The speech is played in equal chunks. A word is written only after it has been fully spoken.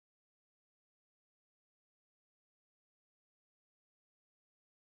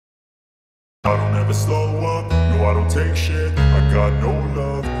I don't ever slow up, no I don't take shit. I got no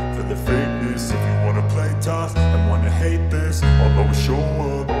love for the fakeness. If you wanna play tough and wanna hate this, I'll always show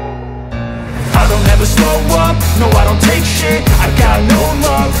up. I don't ever slow up, no I don't take shit. I got no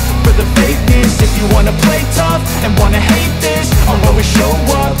love for the fakeness. If you wanna play tough and wanna hate this, I'll always show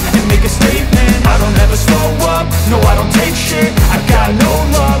up and make a statement. I don't ever slow up, no I don't take shit. I got no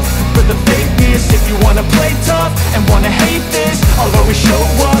love for the fakeness. If you wanna play tough and wanna hate this, I'll always show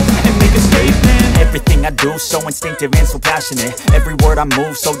up and make a statement. Everything I do so instinctive and so passionate. Every word I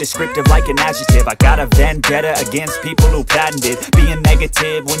move so descriptive like an adjective. I got a vendetta against people who patented being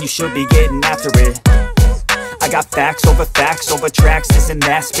negative when you should be getting after it. I got facts over tracks, this and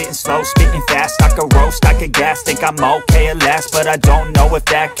that. Spitting slow, spitting fast. I could roast, I could gas. Think I'm okay at last, but I don't know if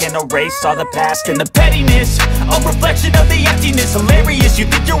that can erase all the past. And the pettiness, a reflection of the emptiness. Hilarious, you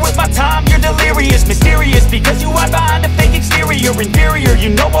think you're worth my time, you're delirious. Mysterious, because you hide behind a fake exterior. Inferior, you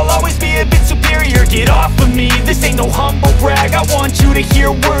know I'll always be a bit superior. Get off of me, this ain't no humble brag. I want you to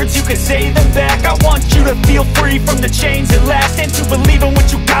hear words, you can say them back. I want you to feel free from the chains that last, and to believe in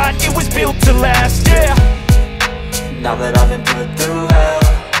what you got, it was built to last, yeah. Now that I've been put through hell,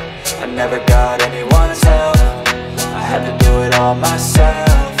 I never got anyone's help. I had to do it all myself.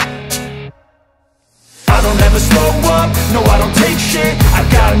 I don't ever slow up, no I don't take shit. I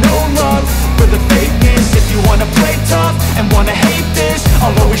got no love for the fakeness. If you wanna play tough and wanna hate this,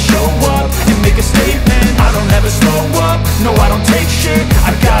 I'll always show up and make a statement. I don't ever slow up, no I don't take shit.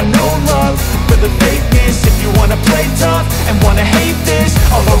 I got no love for the fakeness. If you wanna play tough and wanna hate this,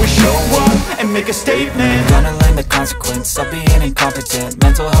 I'll always show up and make a statement. Gonna learn the consequence of being incompetent.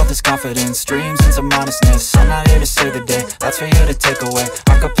 Mental health is confidence, dreams and some honestness. I'm not here to save the day, that's for you to take away.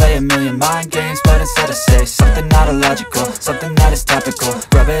 I could play a million mind games, but instead I say something not illogical, something that is topical.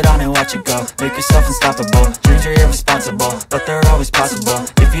 Rub it on and watch it go, make yourself unstoppable. Dreams are irresponsible, but they're always possible.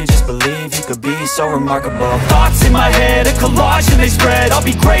 If you just believe, you could be so remarkable. Thoughts in my head, a collage and they spread. I'll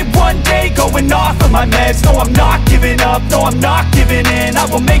be great one day, going off of my meds. No, I'm not giving up, no, I'm not giving in. I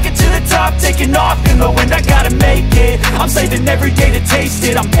will make it to the top, taking off in the wind. I gotta make it, I'm saving every day to taste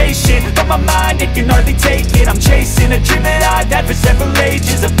it. I'm patient, but my mind, it can hardly take it. I'm chasing a dream that I've had for several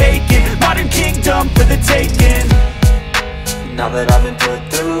ages. A vacant, modern kingdom for the taking. Now that I've been put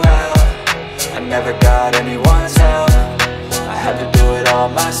through hell, I never got anyone's help. I had to do it all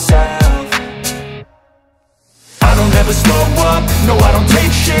myself. I don't ever slow up, no I don't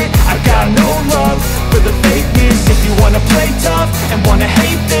take shit. I got no love for the fakeness. If you wanna play tough and wanna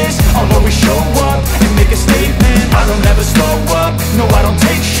hate this, I'll always show up and make a statement. I don't ever slow up, no I don't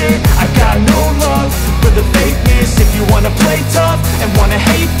take shit. I got no love for the fakeness. If you wanna play tough and wanna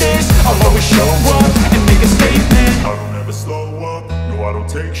hate this, I'll always show up and make a statement. I don't ever slow up, no I don't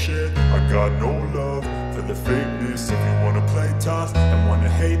take shit. I got no love for the fakeness. If you wanna play tough and wanna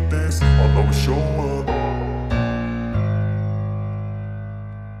hate this, I'll always show up.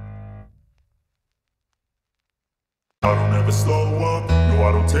 I don't ever slow up, no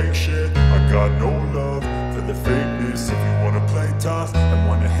I don't take shit. I got no love for the fakeness. If you wanna play tough and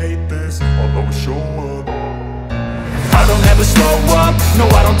wanna hate this, I'll always show up. I don't ever slow up, no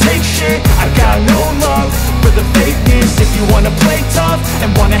I don't take shit. I got no love for the fakeness. If you wanna play tough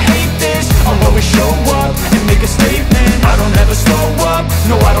and wanna hate this, I'll always show up and make a statement. I don't ever slow up,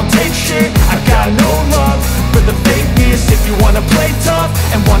 no I don't take shit. I got no love for the fakeness. If you wanna play tough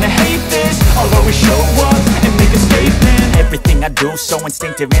and wanna hate this, I'll always show up and make a statement. Everything I do so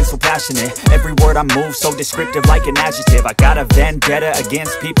instinctive and so passionate. Every word I move so descriptive like an adjective. I got a vendetta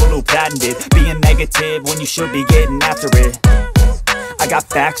against people who patented being negative when you should be getting after it. I got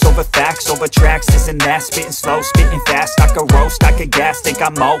facts over tracks, this and that. Spitting slow, spitting fast. I could roast, I could gas. Think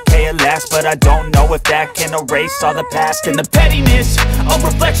I'm okay at last, but I don't know if that can erase all the past. And the pettiness, a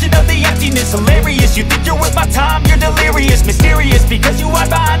reflection of the emptiness. Hilarious, you think you're worth my time, you're delirious. Mysterious, because you hide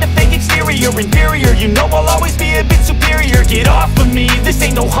behind a fake exterior. Inferior, you know I'll always be a bit superior. Get off of me, this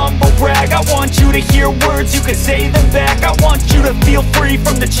ain't no humble brag. I want you to hear words, you can say them back. I want you to feel free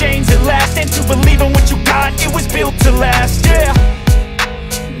from the chains that last, and to believe in what you got, it was built to last, yeah.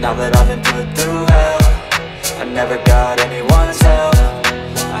 Now that I've been put through hell, I never got anyone's help.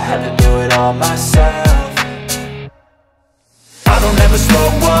 I had to do it all myself. I don't ever slow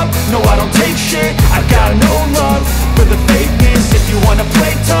up, no I don't take shit. I got no love for the fakeness. If you wanna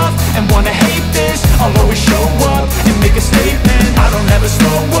play tough and wanna hate this, I'll always show up and make a statement. I don't ever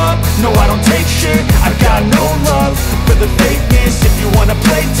slow up, no I don't take shit. I got no love for the fakeness. If you wanna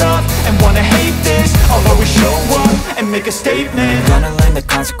play tough and wanna hate this, I'll always show up and make a statement. Gonna learn the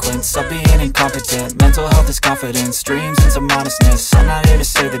consequence of being incompetent. Mental health is confidence, dreams and some honestness. I'm not here to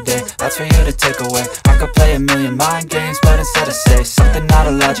save the day, that's that's for you to take away. I could play a million mind games, but instead I say something not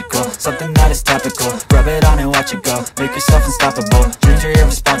illogical, something that is topical. Rub it on and watch it go, make yourself unstoppable. Dreams are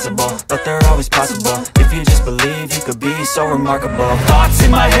irresponsible, but they're always possible. If you just believe, you could be so remarkable. Thoughts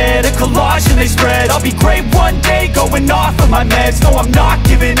in my head, a collage and they spread. I'll be great one day, going off of my meds. No, I'm not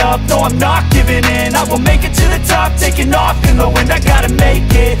giving up, no, I'm not giving in. I will make it to the top, taking off in the wind. I gotta make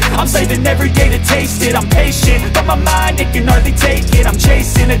it, I'm saving every day to taste it. I'm patient, but my mind, it can hardly take it. I'm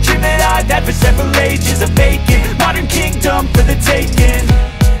chasing a dream that I've had for several ages. A vacant, modern kingdom for the taking.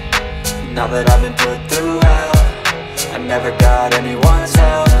 Now that I've been put through hell, I never got anyone's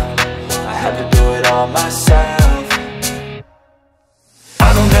help. I had to do it all myself.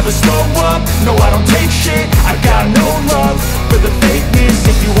 I don't ever slow up, no I don't take shit. I got no love for the fakeness.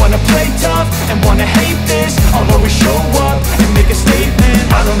 If you wanna play tough and wanna hate this, I'll always show up and make a statement.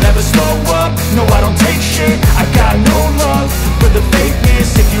 I don't ever slow up, no I don't take shit. I got no love for the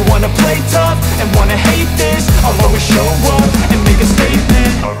fakeness. If you wanna play tough and wanna hate this, I'll always show up and make a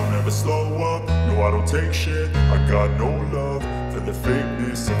statement. I don't ever slow up, no I don't take shit. I got no love for the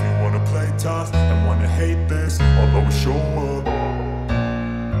fakeness. If you wanna play tough and wanna hate this, I'll always show up.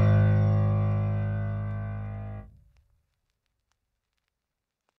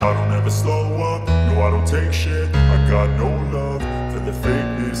 I don't ever slow up, no I don't take shit. I got no love for the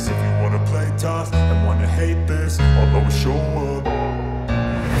fakeness. If you wanna play tough and wanna hate this, I'll always show up.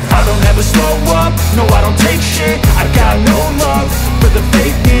 I don't ever slow up, no I don't take shit. I got no love for the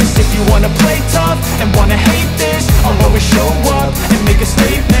fakeness. If you wanna play tough and wanna hate this, I'll always show up and make a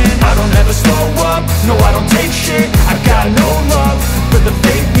statement. I don't ever slow up, no I don't take shit. I got no love for the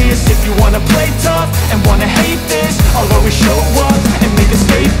fakeness. If you wanna play tough and wanna hate this, I'll always show up and make a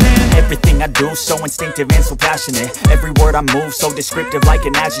statement. Everything I do so instinctive and so passionate. Every word I move so descriptive like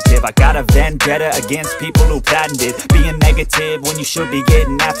an adjective. I got a vendetta against people who patented being negative when you should be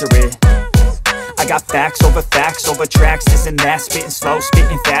getting after it. I got facts over tracks, this and that. Spitting slow,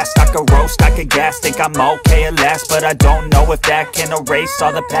 spitting fast. I could roast, I could gas. Think I'm okay at last, but I don't know if that can erase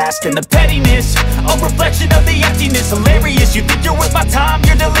all the past. And the pettiness, a reflection of the emptiness. Hilarious, you think you're worth my time,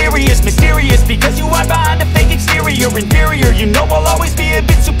 you're delirious. Mysterious, because you hide behind a fake exterior. Inferior, you know I'll always be a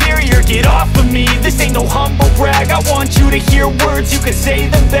bit superior. Get off of me, this ain't no humble brag. I want you to hear words, you can say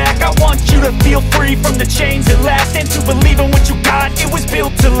them back. I want you to feel free from the chains at last, and to believe in what you got, it was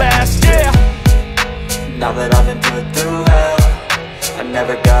built to last, yeah. Now that I've been put through hell, I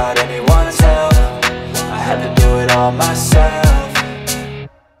never got anyone's help. I had to do it all myself.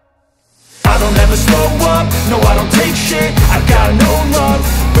 I don't ever slow up, no I don't take shit. I got no love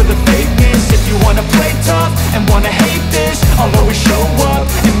for the fakeness. If you wanna play tough and wanna hate this, I'll always show up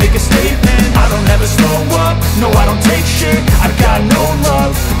and make a statement. I don't ever slow up, no I don't take shit. I got no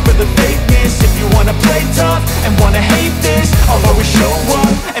love for the fakeness. If you wanna play tough and wanna hate this, I'll always show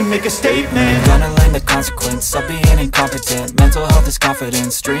up and make a statement. Gonna learn the consequence of being incompetent. Mental health is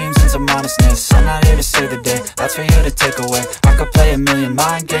confidence, dreams and some honestness. I'm not here to save the day, that's for you to take away. I could play a million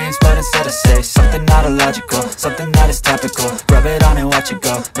mind games, but instead I say something not illogical, something that is topical. Rub it on and watch it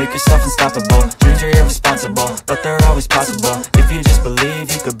go, make yourself unstoppable. Dreams are irresponsible, but they're always possible. If you just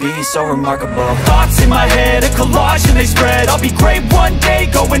believe, you could be so remarkable. Thoughts in my head, a collage and they spread. I'll be great one day,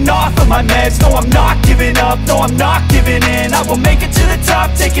 going off of my meds. No, I'm not giving up, no, I'm not giving in. I will make it to the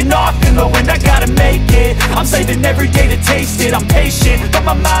top, taking off in the wind. I gotta make it, I'm saving every day to taste it. I'm patient, but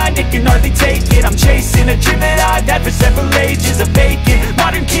my mind, it can hardly take it. I'm chasing a dream that I've had for several ages. A vacant,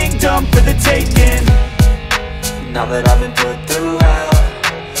 modern kingdom for the taking. Now that I've been put through hell,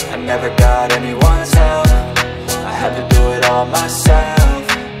 I never got anyone's help. I had to do it all myself.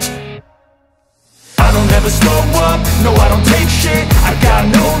 I don't ever slow up, no I don't take shit. I got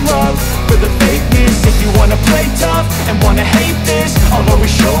no love for the fakeness. If you wanna play tough and wanna hate this, I'll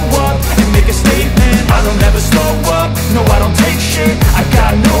always show up and make a statement. I don't ever slow up, no I don't take shit. I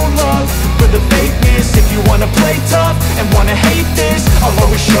got no love for the fakeness. If you wanna play tough and wanna hate this, I'll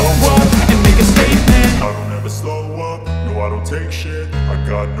always show up and make a statement. I don't ever slow up, no I don't take shit. I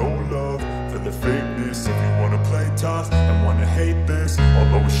got no love for the fakeness. If you wanna play tough and wanna hate this,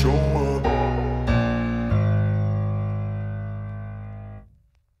 I'll always show up.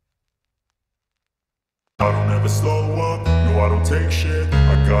 I don't ever slow up, no I don't take shit.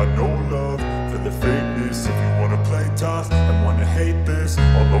 I got no love for the fakeness. If you wanna play tough and wanna hate this,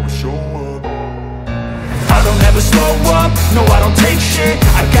 I'll always show up. I don't ever slow up, no I don't take shit.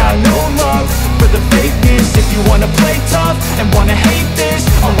 I got no love for the fakeness. If you wanna play tough and wanna hate this,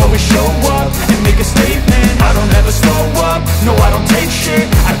 I'll always show up and make a statement. I don't ever slow up, no I don't take shit.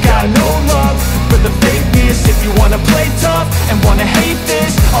 I got no love for the fakeness. If you wanna play tough and wanna hate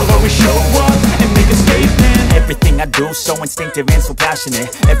this, I'll always show up and make a statement. Everything I do so instinctive and so passionate. passionate.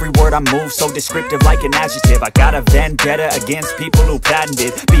 Every word I move so descriptive like an adjective. I got a vendetta against people who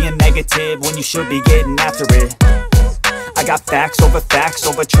patented being negative when you should be getting after it. I got facts over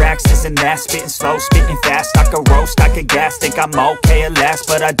tracks, this and that. Spitting slow, spitting fast, I could roast, I could gas. Think I'm okay at last,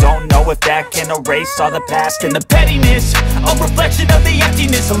 but I don't know if that can erase all the past. And the pettiness, a reflection of the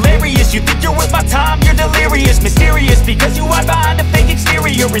emptiness. Hilarious, you think you're worth my time, you're delirious. Mysterious, because you hide behind a fake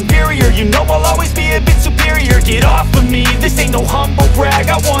exterior. Inferior, you know I'll always be a bit superior. Get off of me, this ain't no humble brag.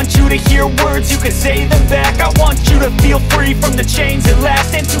 I want you to hear words, you can say them back. I want you to feel free from the chains at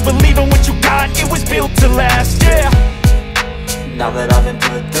last, and to believe in what you got, it was built to last, yeah. Now that I've been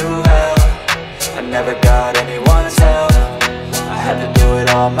put through hell, I never got anyone's help. I had to do it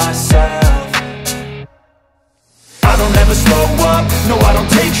all myself. I don't ever slow up, no I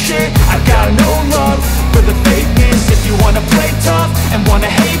don't take shit. I got no love for the fakeness. If you wanna play tough and wanna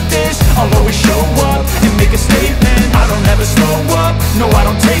hate this, I'll always show up and make a statement. I don't ever slow up, no I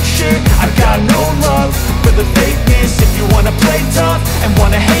don't take shit. I got no love for the fakeness. If you wanna play tough and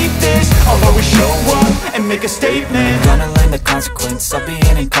wanna hate this, I'll always show up and make a statement. Gonna learn the consequence of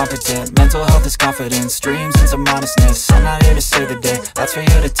being incompetent. Mental health is confidence, dreams and some honestness. I'm not here to save the day, that's for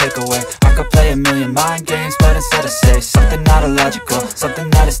you to take away. I could play a million mind games, but instead I say something not illogical, something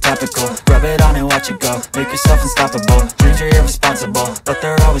that is topical. Rub it on and watch it go, make yourself unstoppable. Dreams are irresponsible, but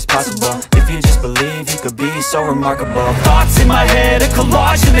they're always possible. If you just believe, you could be so remarkable. Thoughts in my head, a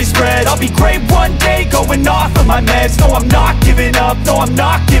collage and they spread. I'll be great one day, going off of my meds. No, I'm not giving up, no, I'm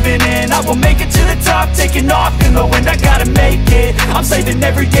not giving in. I will make it to the top, taking off in the wind. I gotta make it, I'm saving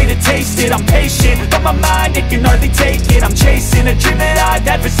every day to taste it. I'm patient, but my mind, it can hardly take it. I'm chasing a dream that I've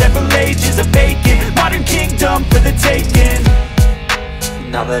had for several ages. A vacant, modern kingdom for the taking.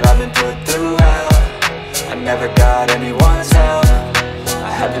 Now that I've been put through hell, I never got anyone's help.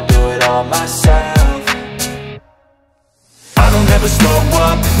 I had to do it all myself. I don't ever slow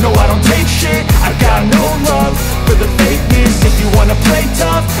up, no I don't take shit. I got no love for the fakeness. If you wanna play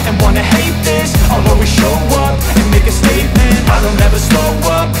tough and wanna hate this, I'll always show up and make a statement. I don't ever slow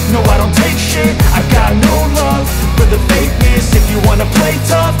up, no I don't take shit. I got no love for the fakeness. If you wanna play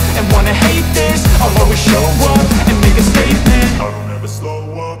tough and wanna hate this, I'll always show up and make a statement. I don't ever slow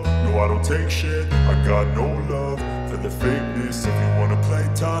up, no I don't take shit. I got no love for the fakeness. If you wanna play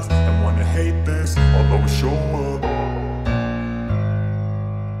tough and wanna hate this, I'll always show up.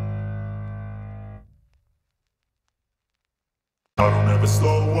 I don't ever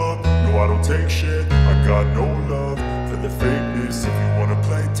slow up, no I don't take shit. I got no love for the fakeness. If you wanna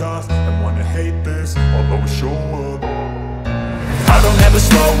play tough and wanna hate this, I'll always show up. I don't ever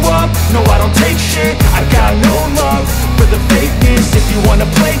slow up, no I don't take shit. I got no love for the fakeness. If you wanna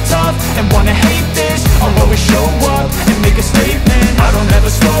play tough and wanna hate this, I'll always show up and make a statement. I don't ever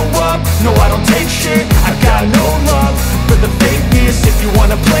slow up, no I don't take shit. I got no love for the fakeness. If you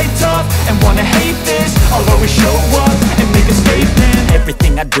wanna play tough and wanna hate this, I'll always show up and make a statement.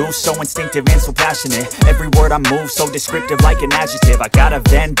 Everything I do so instinctive and so passionate. Every word I move so descriptive like an adjective. I got a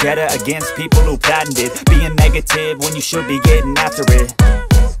vendetta against people who patented being negative when you should be getting after it.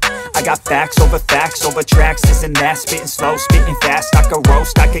 I got facts over tracks, this and that. Spitting slow, spitting fast, I could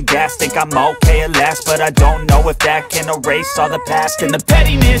roast, I could gas. Think I'm okay at last, but I don't know if that can erase all the past. And the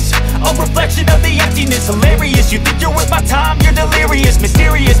pettiness, a reflection of the emptiness. Hilarious, you think you're worth my time, you're delirious.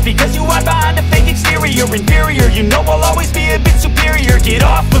 Mysterious, because you hide behind a fake exterior. Inferior, you know I'll always be a bit superior. Get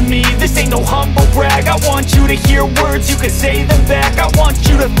off of me, this ain't no humble brag. I want you to hear words, you can say them back. I want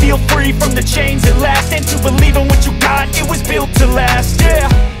you to feel free from the chains at last, and to believe in what you got, it was built to last, yeah.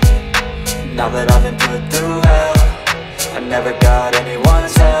 Now that I've been put through hell, I never got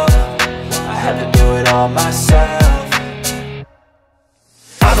anyone's help. I had to do it all myself.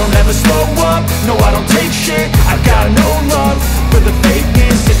 I don't ever slow up, no I don't take shit. I got no love for the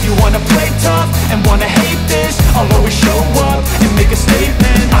fakeness. If you wanna play tough and wanna hate this, I'll always show up and make a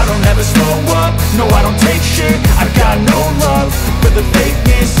statement. I don't ever slow up, no I don't take shit. I got no love for the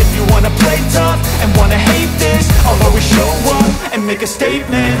fakeness. If you wanna play tough and wanna hate this, I'll always show up and make a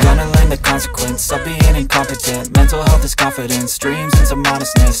statement. Gonna learn the consequence of being incompetent. Mental health is confidence, dreams and some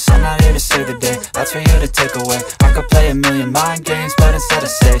honestness. I'm not here to save the day, that's for you to take away. I could play a million mind games, but instead I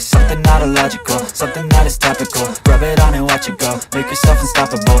say something not illogical, something that is topical. Rub it on and watch it go, make yourself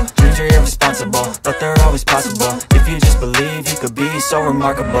unstoppable. Dreams are irresponsible, but they're always possible. If you just believe, you could be so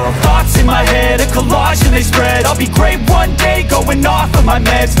remarkable. Thoughts in my head, a collage and they spread. I'll be great one day, going off of my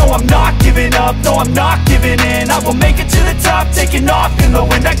meds. No, I'm not giving up, no, I'm not giving in. I will make it to the top, taking off in the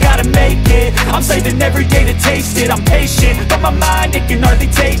wind. I gotta make it, I'm saving every day to taste it. I'm patient, but my mind, it can hardly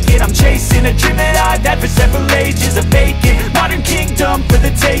take it. I'm chasing a dream that I've had for several ages. A vacant, modern kingdom for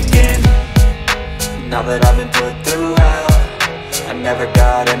the taking. Now that I've been put through hell, I never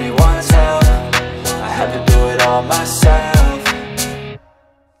got anyone's help. I had to do it all myself.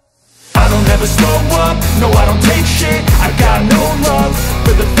 I don't ever slow up, no I don't take shit. I got no love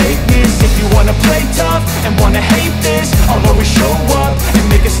for the fakeness. If you wanna play tough and wanna hate this, I'll always show up and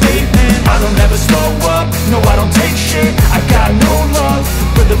make a statement. I don't ever slow up, no I don't take shit. I got no love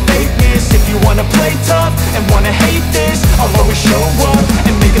for the fakeness. If you wanna play tough and wanna hate this, I'll always show up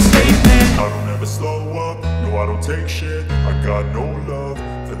and make a statement. I don't ever slow up, no I don't take shit. I got no love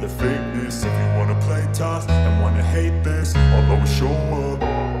for the fakeness. If you wanna play tough and wanna hate this, I'll always show up.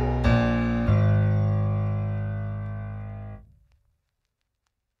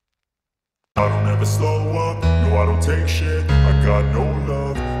 I don't ever slow up, no I don't take shit. I got no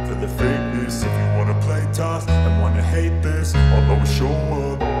love for the fakeness. If you wanna play tough and wanna hate this, I'll always show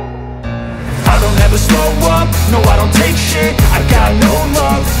up. I don't ever slow up, no I don't take shit. I got no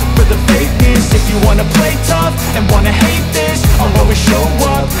love for the fakeness. If you wanna play tough and wanna hate this, I'll always show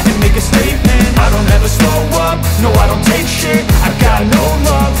up and make a statement. I don't ever slow up, no I don't take shit. I got no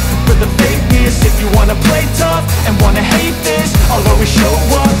love for the fakeness. If you wanna play tough and wanna hate this, I'll always show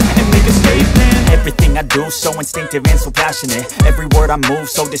up and make a statement. Everything I do so instinctive and so passionate. Every word I move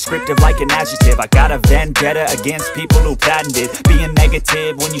so descriptive like an adjective. I got a vendetta against people who patented being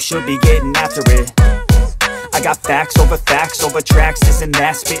negative when you should be getting after it. I got facts over tracks, this and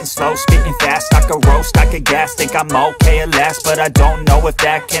that. Spitting slow, spitting fast. I could roast, I could gas. Think I'm okay at last, but I don't know if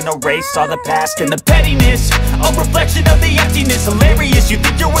that can erase all the past. And the pettiness, a reflection of the emptiness. Hilarious, you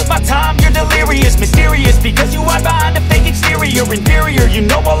think you're worth my time, you're delirious. Mysterious, because you hide behind a fake exterior. Inferior, you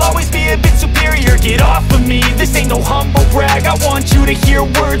know I'll always be a bit superior. Get off of me, this ain't no humble brag. I want you to hear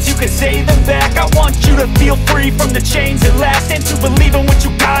words, you can say them back. I want you to feel free from the chains at last, and to believe in what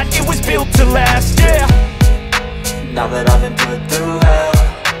you got, it was built to last, yeah. Now that I've been put through hell,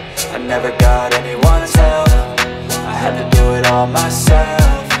 I never got anyone's help. I had to do it all myself.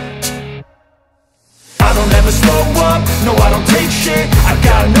 I don't ever slow up, no I don't take shit. I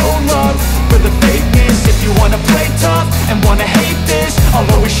got no love for the fakeness. If you wanna play tough and wanna hate this, I'll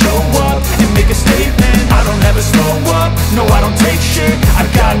always show up and make a statement. I don't ever slow up, no I don't take shit. I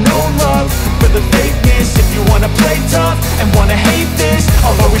got no love for the fakeness. If you wanna play tough and wanna hate this,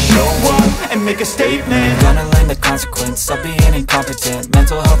 I'll always show up and make a statement. Gonna learn the consequence of being incompetent.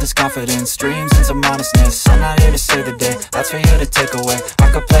 Mental health is confidence, dreams and some honestness. I'm not here to save the day, that's for you to take away. I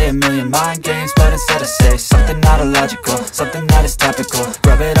could play a million mind games, but instead I say something not illogical, something that is topical.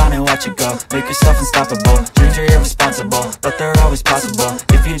 Rub it on and watch it go, make yourself unstoppable. Dreams are irresponsible, but they're always possible.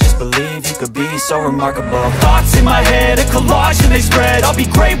 If you just believe, you could be so remarkable. Thoughts in my head, a collage and they spread. I'll be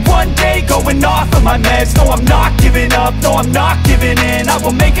great one day, going off of my meds. No, I'm not giving up, no, I'm not giving in. I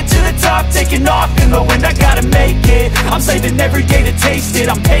will make it to the top, taking off in the wind. I gotta make it, I'm saving every day to taste it.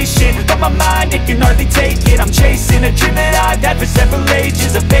 I'm patient, but my mind, it can hardly take it. I'm chasing a dream that I've had for several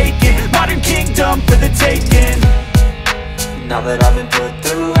ages. A vacant, modern kingdom for the taking. Now that I've been put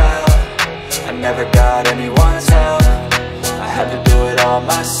through hell, I never got anyone's help. I had to do it all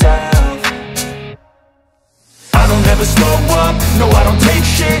myself. I don't ever slow up, no I don't take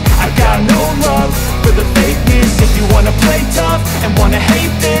shit. I got no love for the fakeness. If you wanna play tough and wanna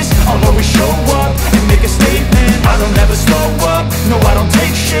hate this, I'll always show up and make a statement. I don't ever slow up, no I don't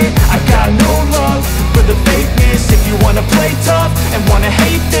take shit. I got no love for the fakeness. If you wanna play tough and wanna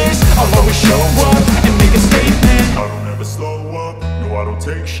hate this, I'll always show up and make a statement. I don't ever slow up, no I don't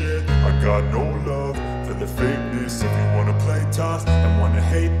take shit. I got no love for the fakeness. If you wanna play tough and wanna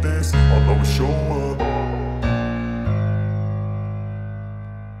hate this,